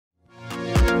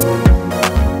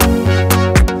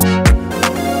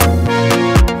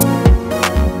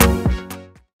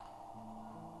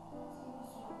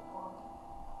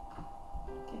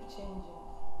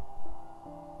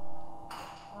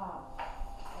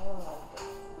don't like it.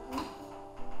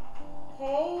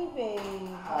 Hey, baby.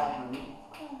 Hi, honey.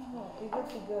 You good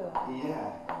to go?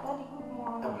 Yeah. Daddy, good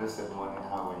morning. A blessed morning.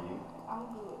 How are you? I'm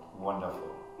good. Wonderful.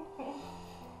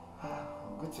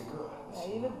 I'm good to go. Yeah,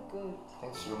 you look good.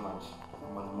 Thanks so much.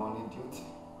 I'm on morning duty.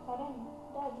 Pardon me,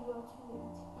 Daddy, you are too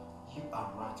late. You are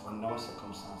right. Under no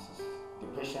circumstances, the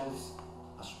patients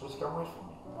are supposed to come wait for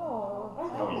me. Oh, I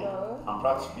Oh, yeah. know. I'm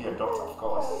proud to be a doctor, of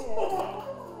course. Oh,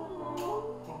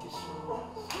 Thank you so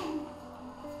much. yeah.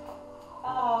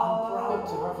 I'm proud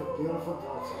to have a beautiful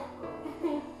daughter.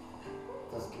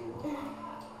 That's good.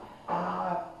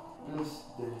 Please,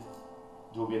 there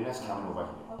will be a nurse coming over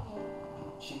here. Okay.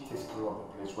 She takes care of the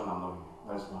place when I'm not here.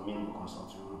 That's my main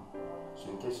consulting room. So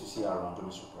in case you see her around, don't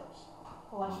be surprised.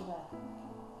 Why should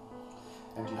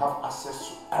I? And you have access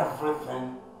to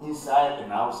everything inside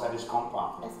and outside this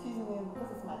compound. Excuse me, this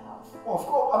is my house. Oh, of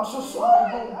course, I'm so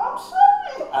sorry. I'm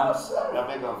sorry. I'm sorry. I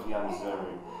beg of you, I'm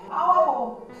sorry.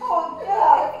 Oh,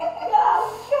 yeah.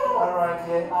 All right,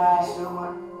 yeah. Thank you so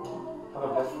much. Have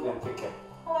a blessed day and take care.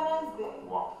 Have a nice day.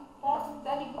 Wow.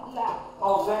 Daddy, good luck.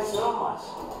 Oh, thanks so much.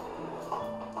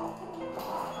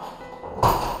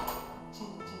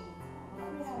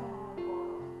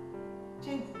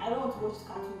 Change it. I don't want to watch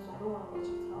cartoons, so I don't want to watch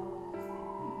it. I don't want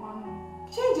to watch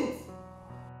it. Change it.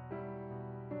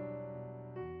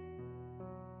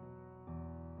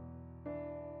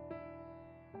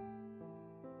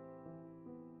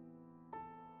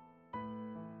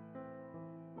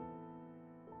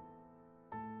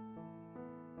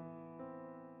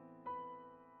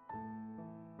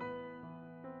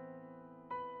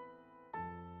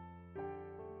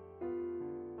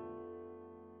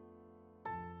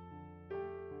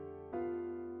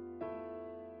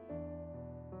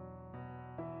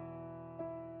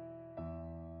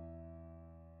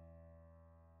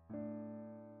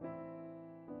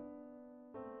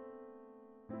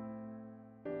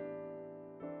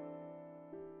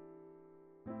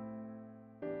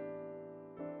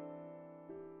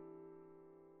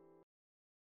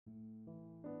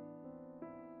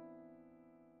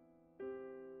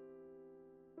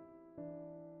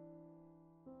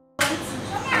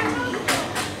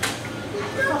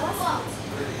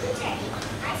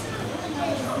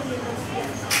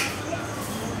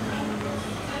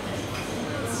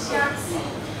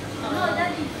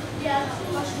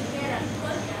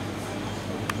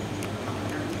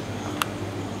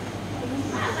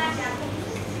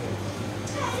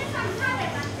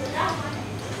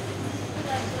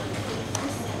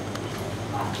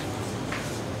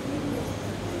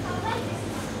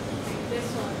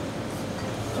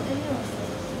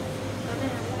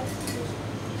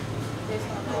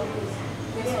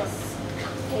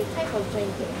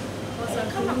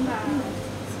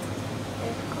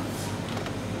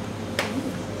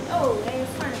 Oh, very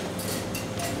fun.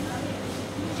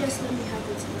 Just let me have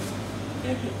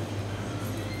it.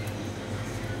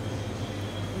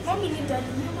 Mommy need that.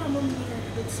 Remember, mommy need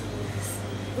that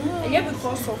bit. Yeah,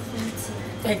 because of food.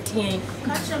 Catch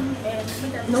them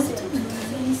and no.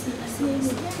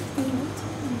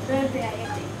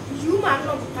 You might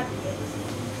not be happy.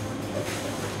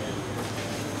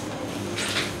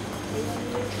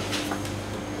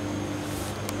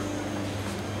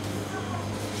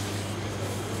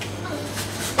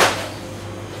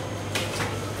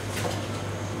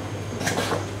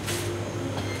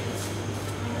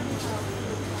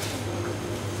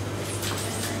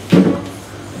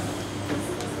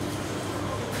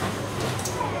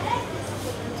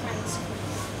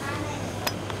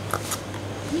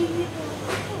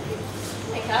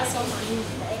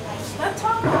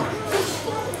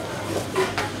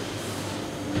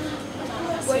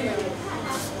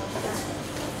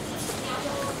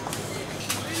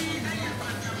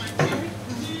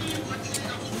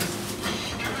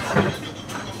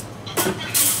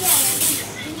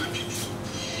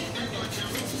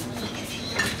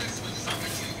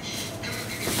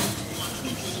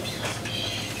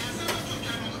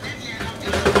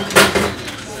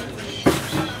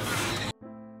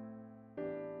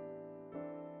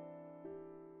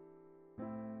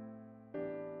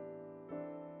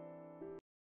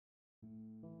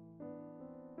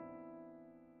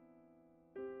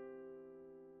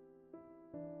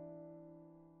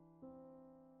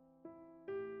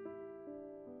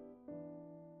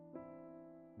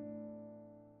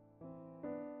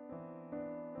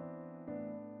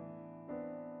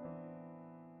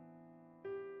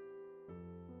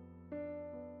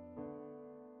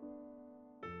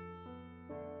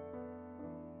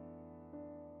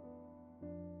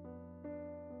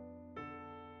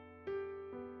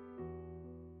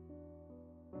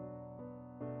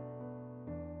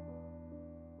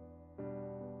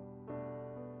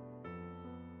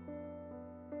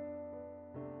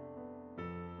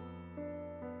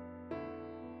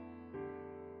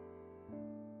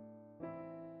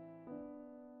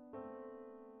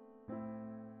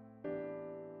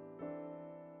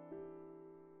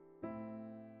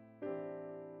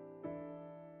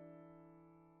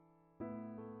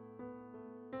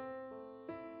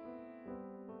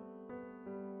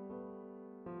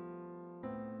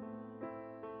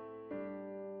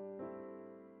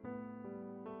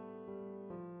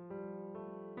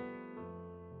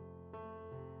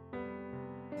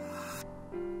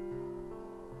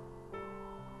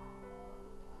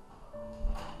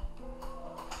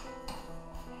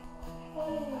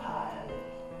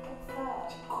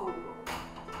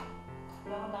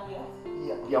 done yet?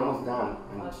 Yeah, they're almost done.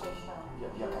 Okay, sure. Yeah,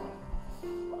 they're coming.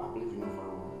 I believe you know very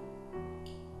well.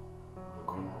 We're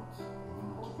going out. We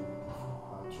want to be for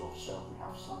her to observe. We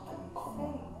have something in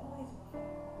common.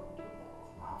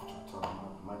 I have to tell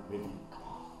my baby.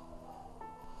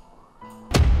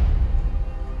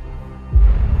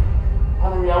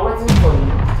 Honey, we are waiting for you.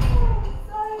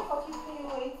 Sorry for keeping you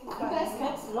waiting. You guys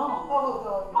kept long. Oh,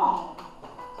 God. Oh.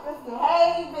 Let's go.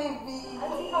 Hey, baby.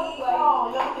 Auntie, how are you?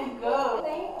 Oh, you're looking good.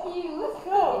 Thank you. Let's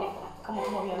go. Come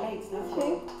on, you're late. Let's go.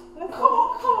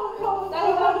 Come on.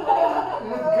 Daddy, how are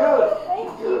you? It's good.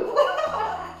 Thank you.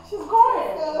 She's going.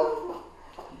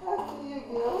 After you,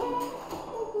 girl.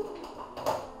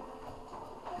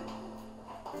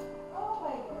 Oh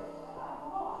my God.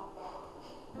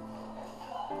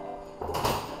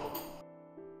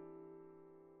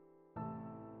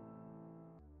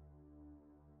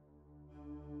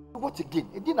 What again?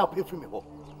 It didn't appear for me. Oh.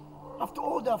 After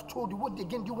all that I've told you, what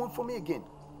again do you want from me again?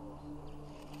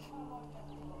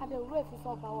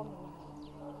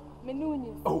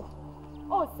 Oh.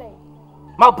 Oh, say.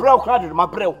 My brow crowded, my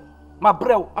brow.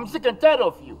 I'm sick and tired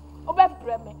of you. Obey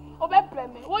me.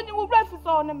 When you will breakfast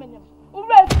on a minute.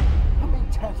 How many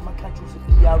times my country said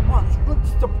they are once? You don't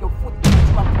stop your foot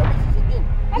into my premises again.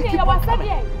 And keep you on was coming.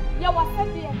 there.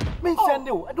 Me send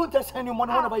you. I don't just send you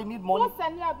money whenever you need money. What's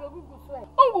send you a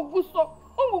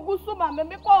Guguso, mamma.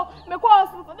 Me call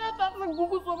hospital. That's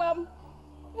Guguso,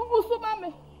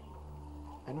 mamma.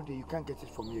 I know that you can't get it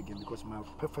from me again because my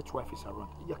perfect wife is around.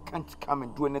 You can't come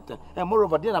and do anything. And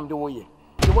moreover, then I'm the way.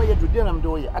 The way you do, then I'm the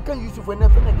way. I can't use you for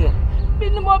nothing again.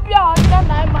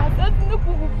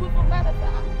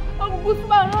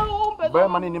 Bear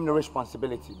money name the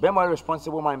responsibility. Bear my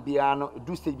responsible man be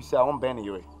do stage be say I won't ban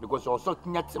you because also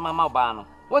nyati mama bano.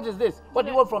 What is this? What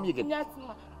do you want from me again? I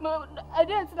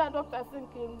didn't see that doctor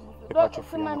thinking.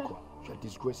 You're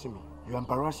disgracing me. You're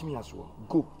embarrassing me as well.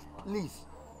 Go, please.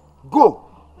 Go.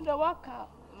 The worker,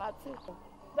 Matthew.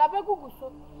 Now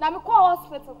me call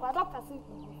hospital. Doctor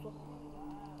thinking.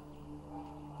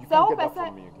 You can't get that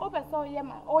from me again.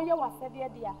 Was said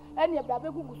dear, and your baby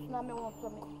Gugus na me want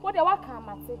from me. What the work am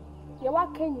at it? You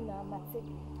work in Mate.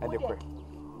 And the quick.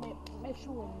 Me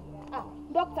sure.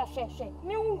 Doctor Sheshe,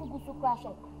 me Gugus crash.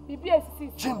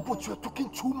 BBS. Jim, but you're talking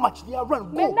too much. They are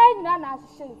run. Me nine nana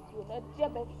shame you. The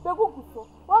Gugus.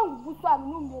 One Gugus and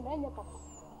no me and your papa.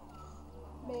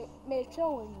 Me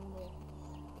show you.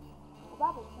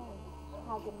 Baba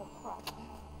has a crash.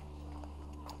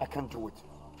 I can't do it.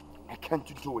 I can't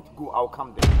do it. Go, I'll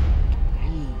come there.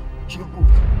 Hey, Jimbo.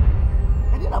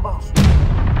 And then about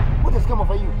what has come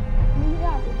over you?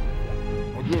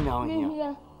 I didn't know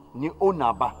here. Ni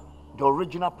Onaba, the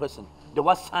original person. There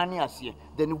was Sani as here.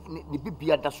 Then the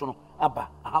Bibia Dasono. Abba,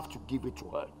 I have to give it to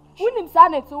her. When him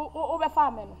son it over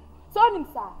family. So him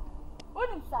sir. When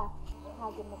him sir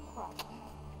has a crash.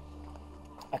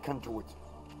 I can't do it.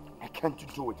 I can't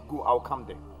do it. Go, I'll come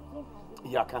there.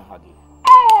 Yeah, I can't hug you.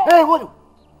 Hey, what?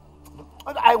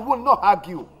 I will not hug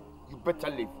you. You better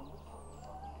leave.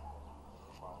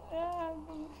 Hey.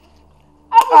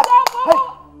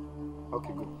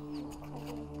 Okay, good.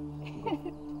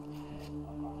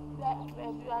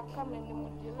 Baby, I come in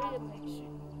with you. Very much.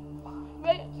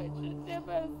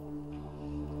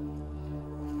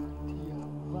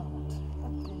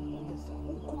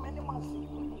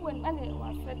 When I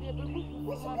was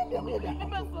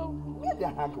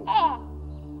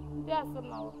yes,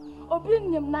 now.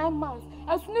 Obin him 9 months.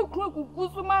 A sneak crook who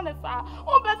goes to Manasa.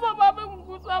 Oh, better, Baby, who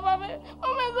goes to Baby.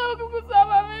 Oh, better, who goes to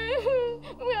Baby.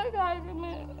 We are driving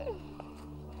me.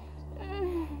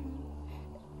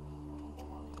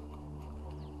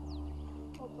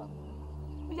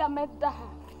 We are met that.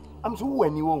 I'm so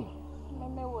when you won't.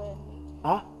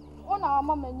 Huh? On our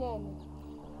mamma.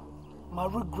 My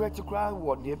regret to cry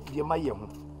what dear my young.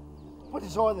 What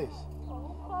is all this?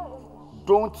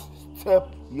 Don't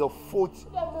step your foot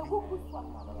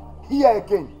here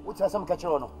again. What's some catcher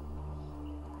on?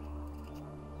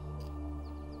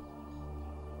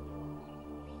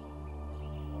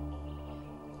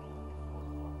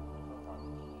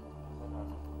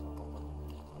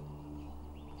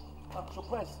 I'm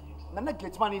surprised. Nana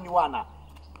gets money in Wana.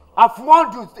 I've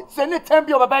warned you. Send it to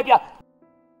me, baby.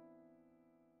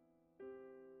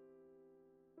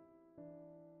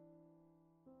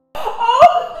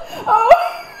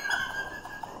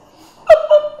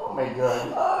 Oh my God.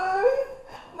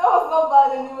 That was not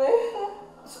bad anyway.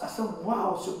 I said,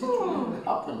 wow, so this really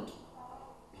happened.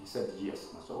 He said yes.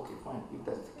 I said, okay, fine. If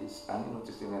that's the case, I didn't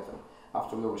notice anything. I have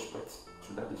to give respect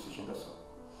to that decision, that's all.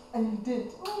 And you did.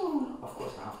 Of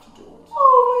course, I have to do it.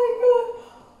 Oh my God.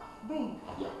 Babe,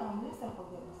 Yeah. let's not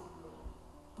forget this.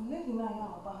 lady now you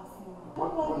about her seen.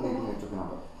 What lady are you talking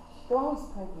about? The one who's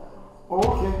pregnant. Oh,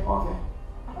 okay.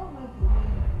 I don't like the way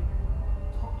you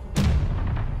talk to me.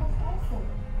 Because I said,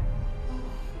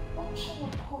 I'm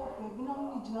trying to call baby. I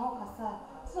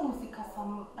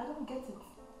don't get it.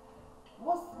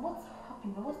 What's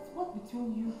happening? What's between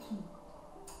you two?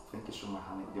 Thank you so much,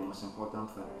 honey. The most important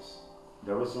thing is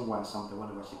the reason why something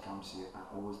whenever she comes here, I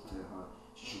always tell her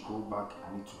she should go back.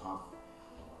 I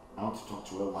want to talk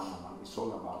to her one-on-one. It's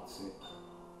all about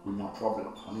we have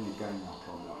problem. I mean the guy in our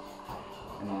problem.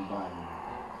 And I'm buying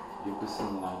you could see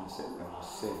me and I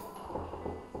said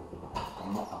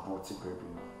I'm not about to baby.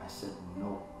 I said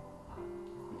no.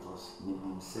 Because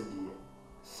maybe said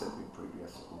me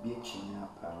previous be a china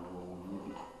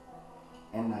maybe.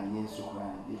 And I yes so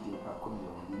I did the back on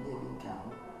the name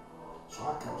count. So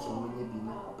I can't so many be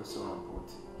not a person about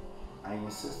it. I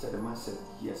insisted the man said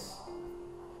yes.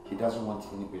 He doesn't want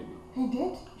any baby. He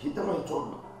did? He never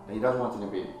told me that he doesn't want any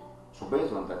baby. So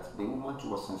based on that, the woman too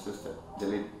was insisted, the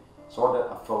lady. So all that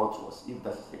I felt was if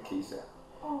that is the case,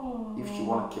 if she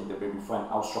want to keep the baby, fine,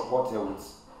 I'll support her with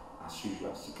as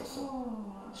usual,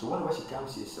 So whenever she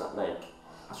comes here, it's like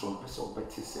as one person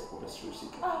better say for the serious.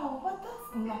 Oh, but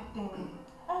that's nothing.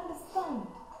 I understand.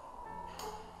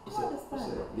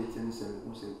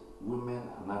 Women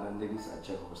and other ladies are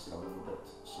jealous a little bit.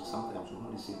 So sometimes we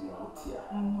only say we are not here.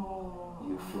 No.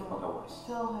 You feel otherwise.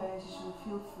 Tell her she should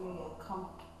feel free and come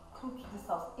to this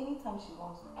house anytime she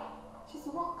wants. She's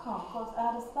welcome because I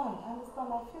understand. I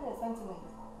feel her sentiment.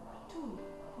 Too.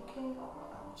 Okay?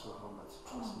 I'm so humble, but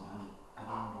trust me, honey. I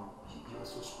don't know. You are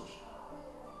so special.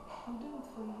 I'm doing it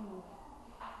for you.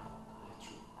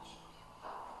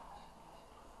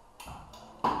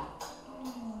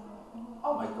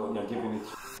 Oh my God, you're giving it.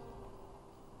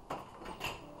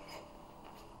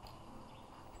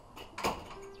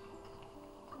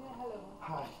 Yeah, hello.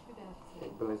 Hi.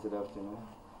 Good Good afternoon.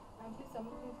 I'm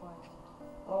looking for her.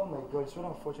 Oh my God, it's so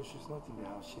unfortunate she's not in the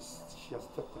house. She has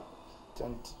stepped out.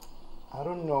 And I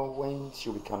don't know when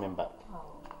she'll be coming back. Oh.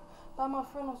 But my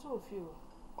friend also with you.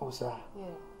 Oh, sir?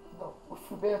 Yeah. No,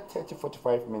 for about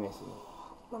 30-45 minutes.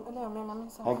 I'm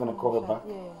going to call her back?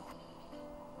 Yeah.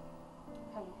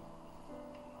 Hello.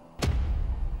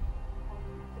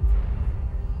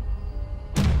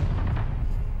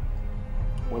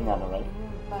 When you're right?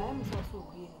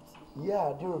 Yeah,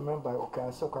 I do remember. Okay,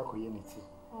 I saw Unity.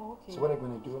 Oh, okay. So what are you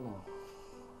going to do now?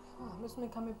 Miss me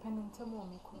come pen and tell me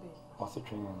could be. What's the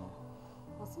training now?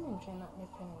 What's the train at me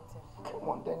pen and tell? Come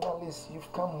on, then at least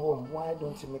you've come home. Why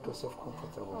don't you make yourself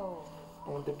comfortable?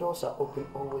 Oh. And the doors are open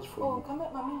always for you. Oh, come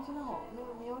at my means now. No,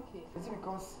 me okay. Is it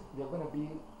because you're going to be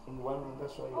in one room?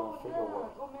 That's why you're afraid of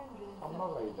what? I'm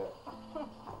not like that.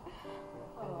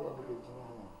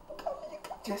 You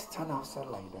can't just turn outside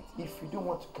like that. If you don't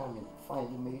want to come in,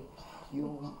 fine.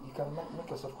 You can make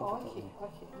yourself comfortable.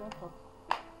 Okay, no problem.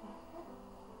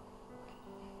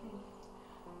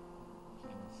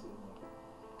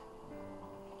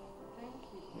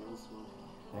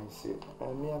 And see,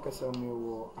 me and Kasami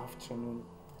were afternoon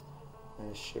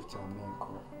shift and me and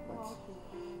but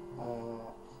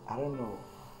I don't know.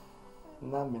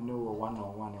 Now me know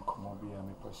one-on-one in Komobi and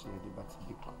me persuade, but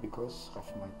because of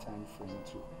my time frame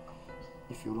too.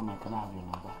 If you room, I can have your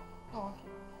number. Oh, okay.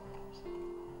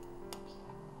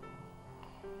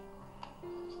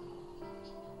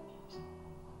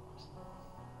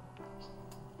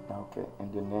 Okay,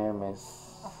 and the name is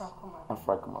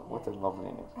Afrakuma. What a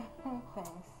lovely name. Thanks.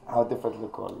 I'll definitely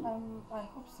call you. I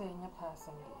hope so in your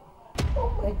person. Oh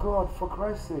my God, for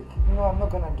Christ's sake. No, I'm not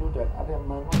gonna do that. I don't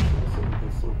mind. I'm not sure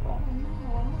it's so bad. No,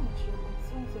 I'm not sure. It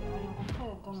seems that I am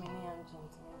prepared Dominion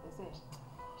gentlemen. They say,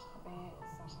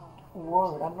 don't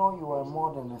worry, I know you are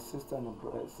more than a sister and a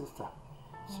sister.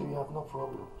 So you have no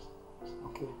problem.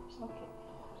 Okay? Okay.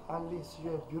 At least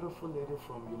you're a beautiful lady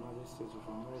from the United States of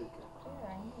America.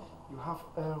 Yeah, I know. You have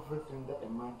everything that a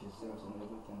man deserves and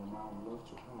everything a man would love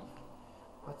to have.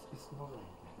 But it's not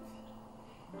like that.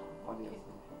 Honestly.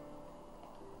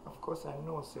 Of course, I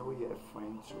know, so we are a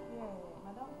friend too. Yeah,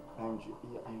 madam.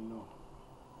 Yeah, I know.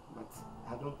 But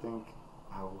I don't think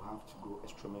I will have to go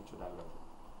extremely to that level.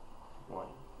 Why?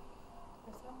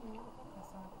 No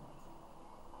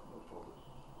problem.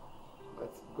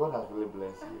 But God has really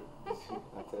blessed you.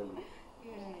 I tell you.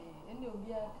 Yeah, and you'll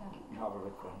be at You have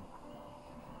everything.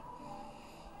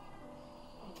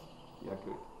 You're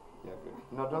good. You're good.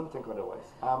 No, don't think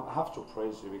otherwise. I have to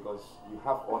praise you because you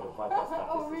have all the vital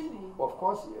statistics. Oh, really? Of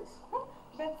course, yes. But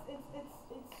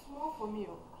it's small for me.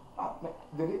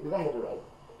 Did I hear it right?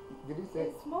 Did he say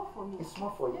it's small for me? It's small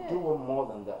for you. Yeah. Do want more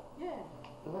than that. Yeah.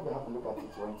 Let me have a look at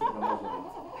it when you take the measurement.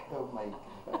 Oh my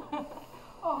God.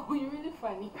 Oh, you're really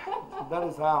funny. That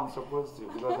is how I'm supposed to,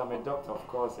 because I'm a doctor, of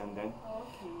course, and then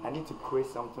Okay. I need to create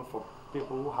something for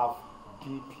people who have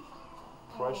BP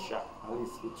pressure. At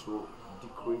least it will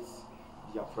decrease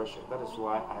their pressure. That is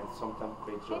why I sometimes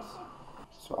create jokes.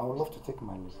 So I would love to take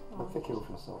my leave, but take care of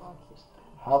yourself. Okay.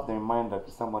 Have in mind that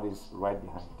somebody is right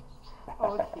behind.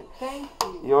 Okay, thank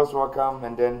you. You're most welcome,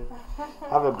 and then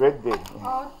have a great day.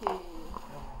 Okay.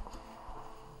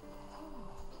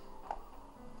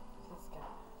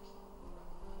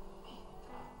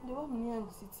 The one near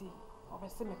the city of a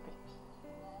cemetery.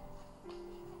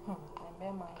 And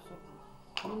bear my so.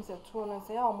 I'm said 2 and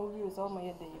say, I'll move you all my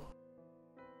day.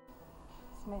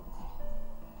 Smith.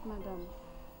 Madam,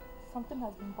 Something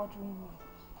has been bothering me.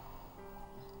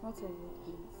 what is it,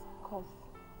 please? Cause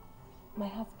my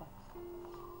husband,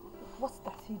 what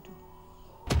does he do?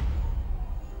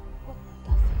 What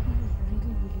does he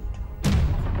really do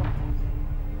as a doctor?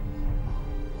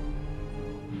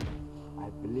 I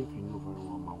believe you know very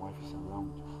well my wife is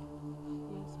around.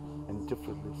 Yes, And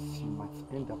definitely she might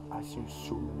end up asking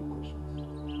so many questions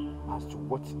as to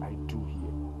what I do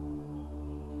here.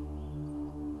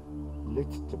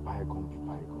 Let the bygone be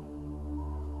bygone.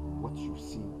 What you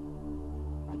see,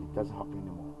 and it doesn't happen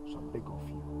anymore. So I beg of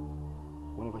you,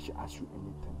 whenever she asks you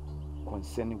anything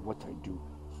concerning what I do,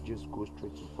 just go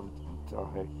straight to the point and tell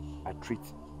her I treat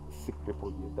sick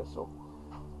people here. That's all.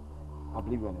 I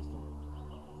believe you understand.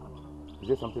 Is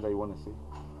there something that you want to say?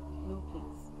 no,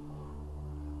 please.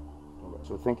 Alright,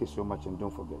 so thank you so much, and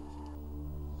don't forget.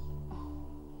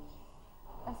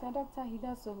 As a doctor, he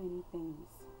does so many things.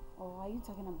 Or are you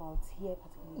talking about here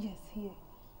particularly? Yes, here.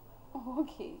 Oh,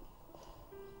 okay.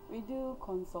 We do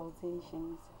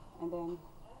consultations and then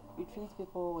we treat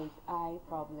people with eye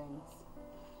problems.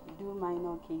 We do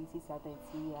minor cases at the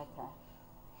theater,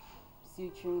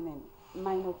 suturing and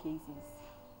minor cases.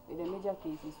 With the major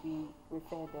cases, we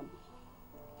refer them.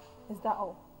 Is that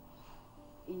all?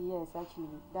 Yes, actually,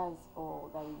 that's all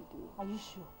that we do. Are you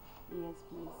sure? Yes,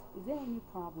 please. Is there any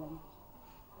problem?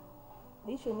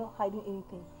 Are you sure you're not hiding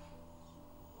anything?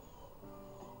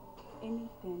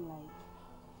 Anything like...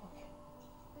 Okay.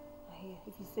 I hear.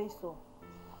 If you say so.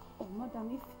 Oh, madam,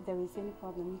 if there is any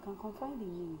problem, you can confide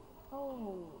in me.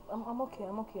 Oh, I'm okay.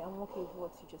 I'm okay with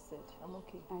what you just said. I'm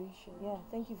okay. Are you sure? Yeah,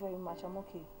 thank you very much. I'm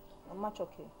okay. I'm much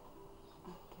okay.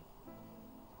 Okay.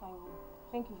 Fine.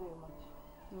 Thank you very much.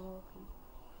 You're welcome.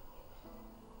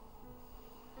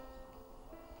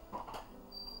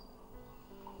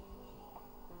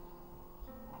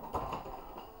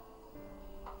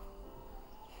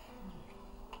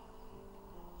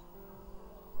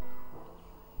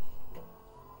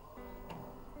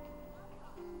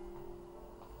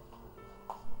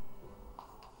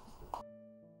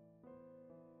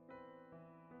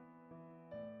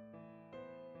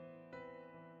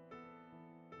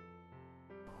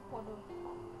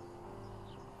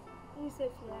 You say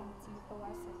if you are meeting for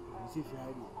us. You see, I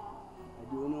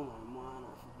don't know my man.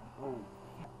 Oh,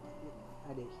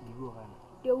 I did go on.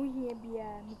 You will hear be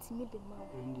a meeting the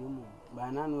mouth. And you know,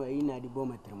 by now, I know the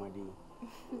bomb at Tramadi.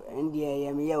 And the I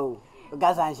am yo,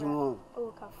 because I see more.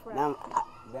 Oh, Kafra. Now,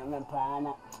 the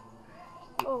Pana.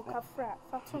 Oh, Kafra,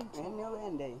 Fatun. And no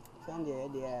end day. Sunday,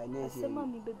 they are near some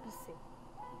mommy baby say.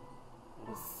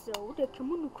 So the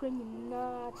Kamun Ukrainian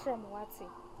na tram what's it?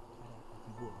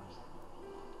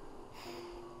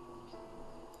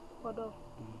 Although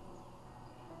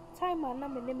time I am a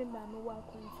name man who are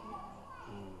going to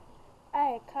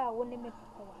I car one name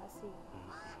Papa has said.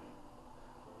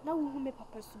 Now who may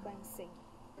Papa Suban say?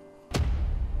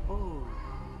 Oh,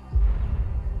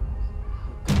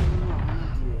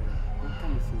 what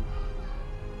can you say?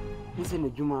 Listen, a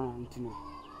Juma,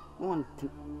 want to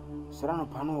surround a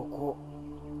panel call.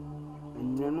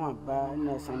 And you know,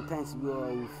 but sometimes we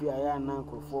are with fear and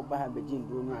uncle for by Beijing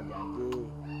doing a day.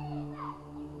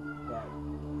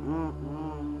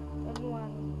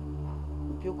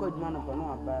 If you could man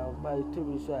upon by 2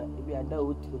 weeks, if you are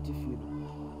doubt what if you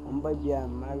by the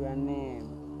Marian name,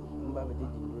 Baba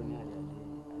didn't run a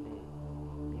day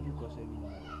because I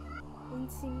And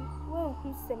see, well, who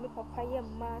send me papaya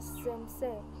mass and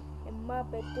say, and my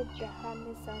bed did the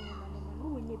harness and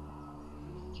who in it.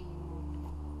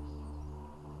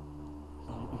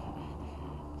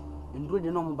 and do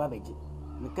the normal babbage.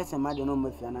 Because I'm mad no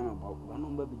more fan about one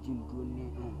on Baby Jim doing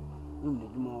the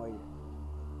Juma.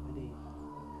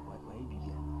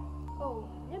 Oh,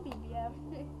 maybe,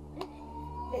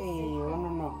 Hey,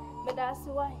 no. but that's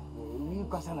why. You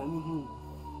cause I mean,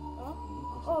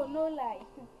 oh, no lie.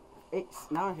 it's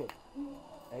now here.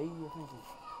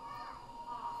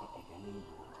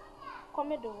 Come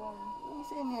the one. You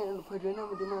say, no, for the name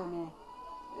of the money.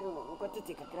 Got to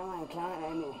take a crown and clown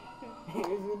and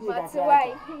But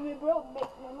why? We broke make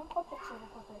no pocket.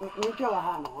 you kill a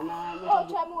hand and Oh,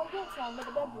 try me again, I'm with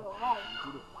the bedroom. Why?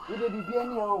 you did be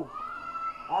any home.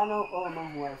 I know all my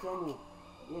who are saying,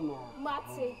 you know,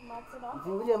 Matty, no.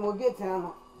 you will get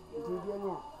to